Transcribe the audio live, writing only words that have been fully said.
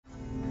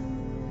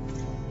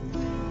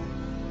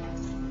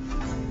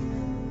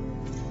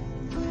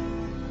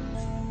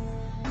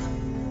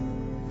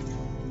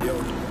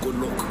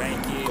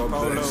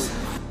Polo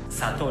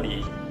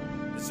Satori.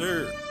 Yes,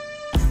 sir.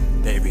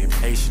 They been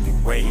patiently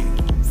waiting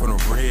for the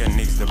real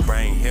niggas to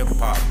bring hip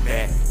hop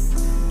back.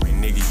 When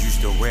niggas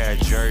used to wear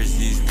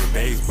jerseys with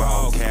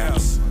baseball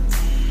caps.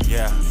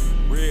 Yeah,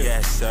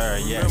 yes sir,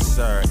 yes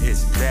sir,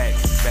 it's back.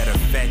 Matter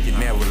of fact, you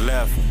never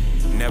left.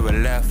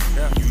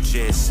 You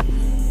just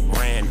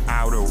ran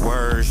out of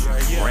words,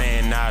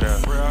 ran out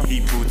of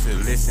people to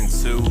listen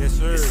to.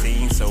 It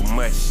seems so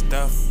much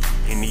stuff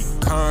in these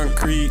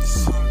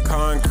concretes.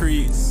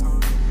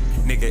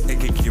 Nigga, it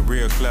can get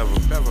real clever.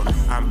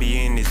 I'm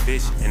be in this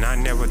bitch and I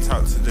never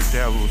talk to the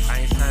devils.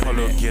 Hold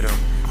up, get him.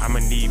 I'ma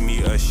need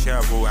me a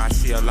shovel. I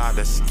see a lot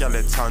of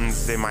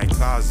skeletons in my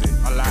closet,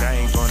 but I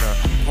ain't gonna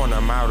point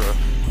them out or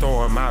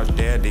throw them out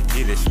there to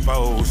get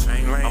exposed.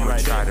 I'ma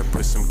try to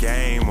put some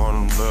game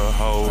on them little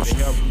hoes.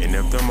 And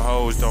if them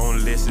hoes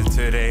don't listen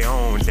to their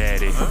own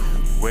daddy,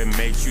 what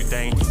makes you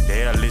think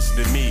they'll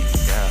listen to me?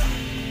 Yeah,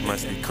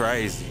 must be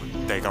crazy.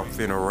 Think I'm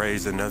finna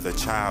raise another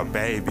child,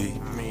 baby.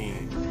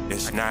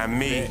 It's not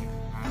me.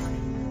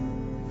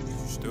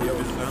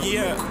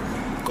 Yeah.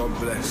 God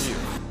bless you.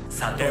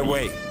 Hey,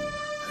 wait.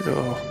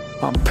 Yo,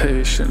 I'm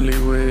patiently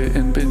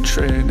waiting, been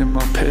training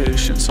my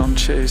patience. I'm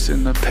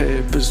chasing the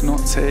papers,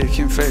 not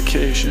taking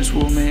vacations.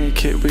 We'll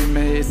make it, we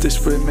made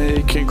this, we're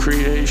making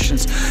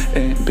creations.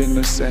 Ain't been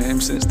the same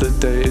since the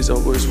days I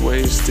was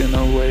wasting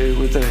away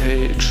with the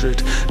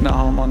hatred.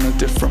 Now I'm on a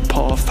different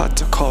path, had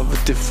to carve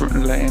a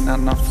different lane.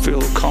 And I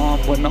feel calm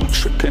when I'm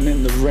tripping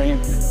in the rain.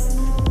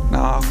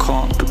 Now I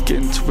can't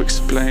begin to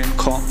explain,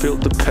 can't feel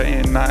the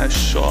pain. Now it's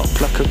sharp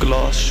like a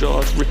glass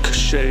shard,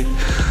 ricochet.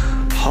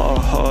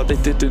 Ha, they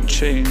didn't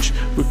change.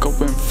 We're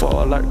going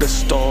far like the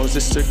stars.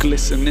 It's a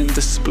glistening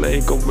display,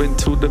 going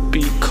till the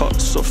beat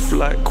cuts off,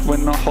 like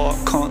when the heart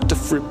can't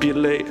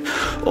defibrillate.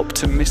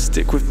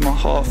 Optimistic with my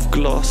half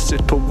glass,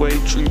 sip away,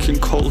 drinking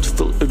cold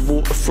filtered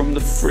water from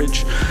the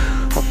fridge.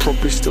 I'll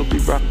probably still be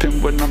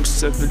rapping when I'm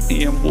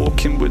 70 and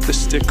walking with a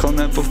stick. I'll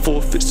never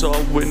forfeit, so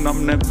I'll win.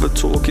 I'm never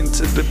talking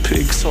to the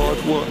pigs.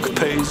 Hard work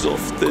pays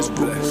off, there's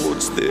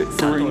rewards that it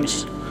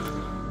brings.